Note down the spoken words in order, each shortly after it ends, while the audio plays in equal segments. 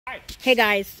Hey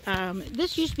guys,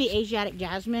 this used to be Asiatic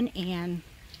jasmine, and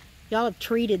y'all have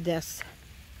treated this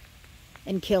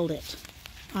and killed it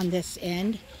on this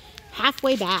end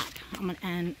halfway back,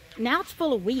 and now it's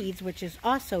full of weeds, which is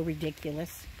also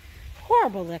ridiculous.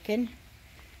 Horrible looking.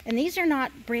 And these are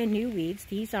not brand new weeds,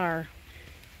 these are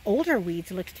older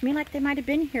weeds. It looks to me like they might have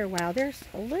been here a while. There's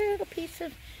a little piece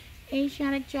of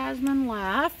Asiatic jasmine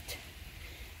left,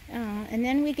 and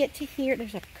then we get to here.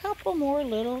 There's a couple more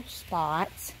little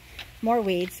spots, more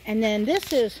weeds, and then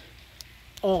this is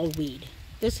all weed.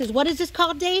 This is, what is this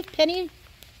called, Dave? Pennywort?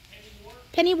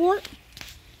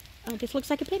 This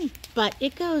looks like a penny, but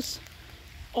it goes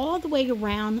all the way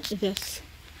around this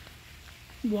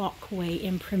walkway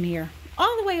in Premier,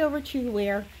 all the way over to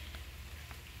where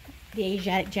the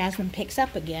Asiatic jasmine picks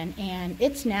up again, and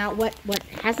it's now what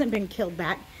hasn't been killed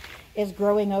back is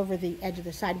growing over the edge of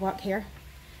the sidewalk here.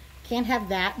 Can't have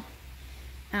that.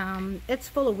 It's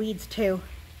full of weeds too.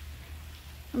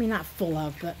 I mean, not full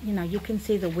of, but you know, you can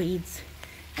see the weeds.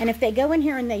 And if they go in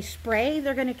here and they spray,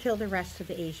 they're going to kill the rest of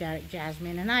the Asiatic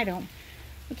jasmine, and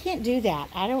we can't do that.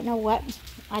 I don't know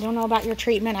about your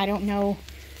treatment. I don't know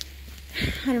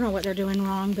what they're doing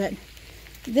wrong, but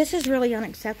this is really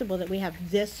unacceptable that we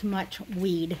have this much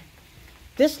weed.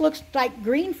 This looks like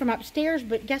green from upstairs,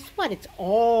 but guess what? It's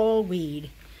all weed.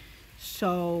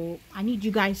 So I need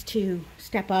you guys to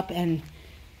step up and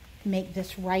make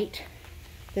this right.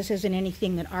 This isn't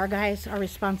anything that our guys are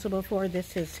responsible for.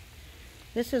 This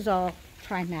is all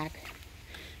Trimac.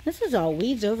 This is all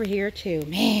weeds over here too.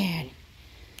 Man,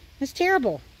 it's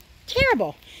terrible.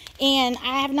 Terrible. And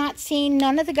I have not seen,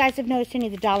 none of the guys have noticed any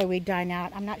of the dollar weed dying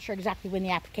out. I'm not sure exactly when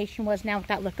the application was now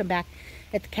without looking back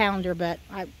at the calendar, but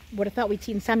I would have thought we'd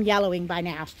seen some yellowing by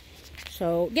now.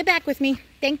 So get back with me.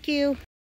 Thank you.